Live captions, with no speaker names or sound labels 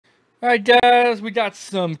All right, guys, we got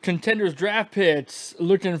some Contenders draft picks.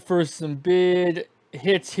 Looking for some big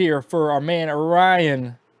hits here for our man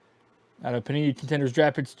Ryan out of Panini Contenders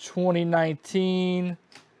draft picks 2019.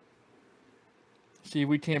 See if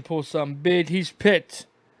we can pull something big. He's picked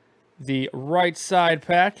the right side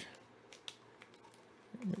pack.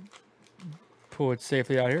 Pull it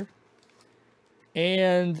safely out here.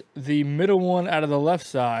 And the middle one out of the left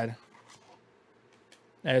side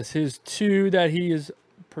as his two that he is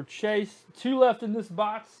purchased. Two left in this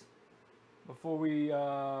box before we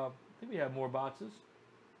I think we have more boxes.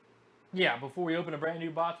 Yeah, before we open a brand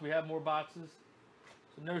new box, we have more boxes.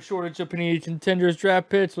 So no shortage of Panini Contenders draft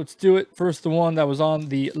picks. Let's do it. First, the one that was on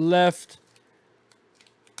the left.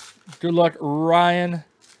 Good luck, Ryan.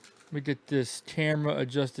 Let me get this camera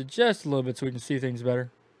adjusted just a little bit so we can see things better.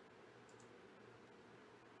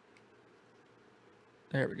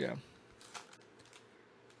 There we go.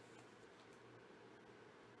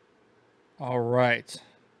 All right.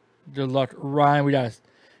 Good luck, Ryan. We got a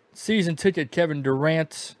season ticket, Kevin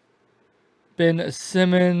Durant, Ben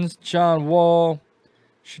Simmons, John Wall,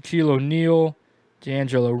 Shaquille O'Neal,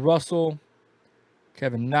 D'Angelo Russell,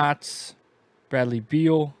 Kevin Knotts, Bradley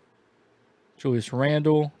Beal, Julius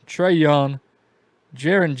Randle, Trae Young,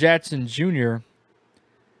 Jaren Jackson Jr.,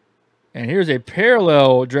 and here's a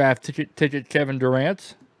parallel draft ticket Kevin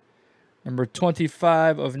Durant, number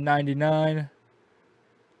 25 of 99.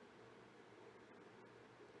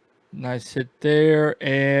 Nice hit there.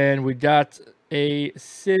 And we got a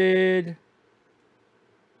Sid.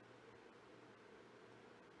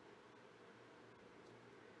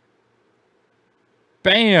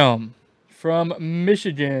 Bam! From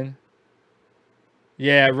Michigan.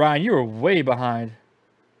 Yeah, Ryan, you were way behind.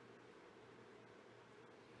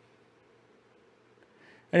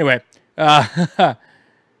 Anyway,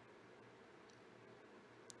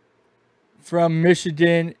 from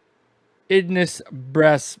Michigan, Ignis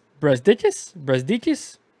Brazdeikis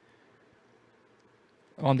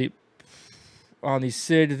on the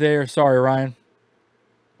Sid there. Sorry, Ryan.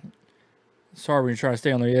 Sorry when you're trying to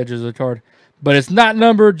stay on the edges of the card. But it's not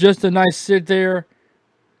numbered, just a nice Sid there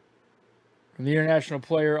from the international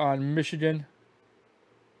player on Michigan.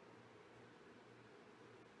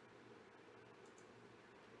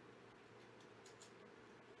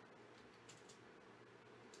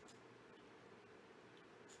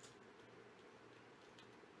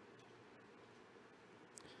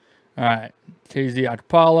 All right, KZ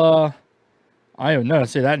Akpala. I don't even know how to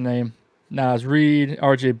say that name. Nas Reed,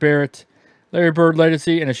 RJ Barrett, Larry Bird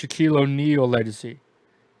legacy, and a Shaquille O'Neal legacy.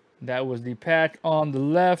 That was the pack on the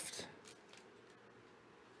left.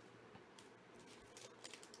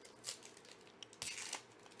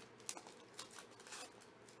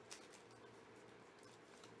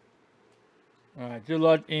 All right, good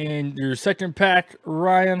luck in your second pack,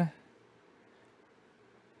 Ryan.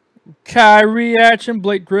 Kyrie action,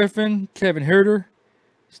 Blake Griffin, Kevin Huerter,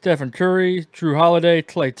 Stephen Curry, Drew Holiday,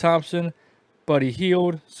 Klay Thompson, Buddy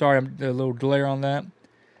Hield. Sorry, I'm a little delay on that.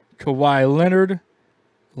 Kawhi Leonard,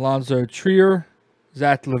 Alonzo Trier,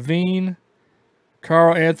 Zach LaVine,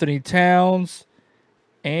 Karl Anthony Towns,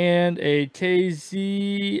 and a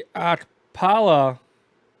KZ Akpala,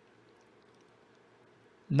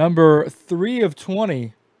 number 3 of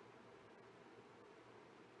 20.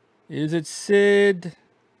 Is it Sid?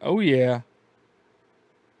 Oh, yeah.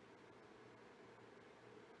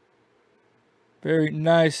 Very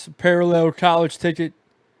nice parallel college ticket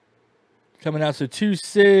coming out. So 2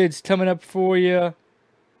 Sids coming up for you.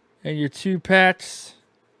 And your 2 packs.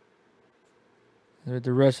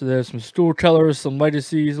 The rest of this, some stool colors, some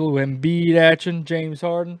legacies, a little Embiid action, James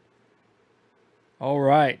Harden. All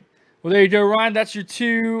right. Well, there you go, Ryan. That's your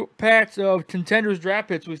 2 packs of Contenders draft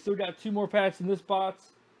picks. We still got 2 more packs in this box.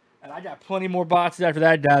 And I got plenty more boxes after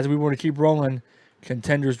that, guys. We want to keep rolling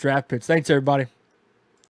Contenders draft picks. Thanks, everybody.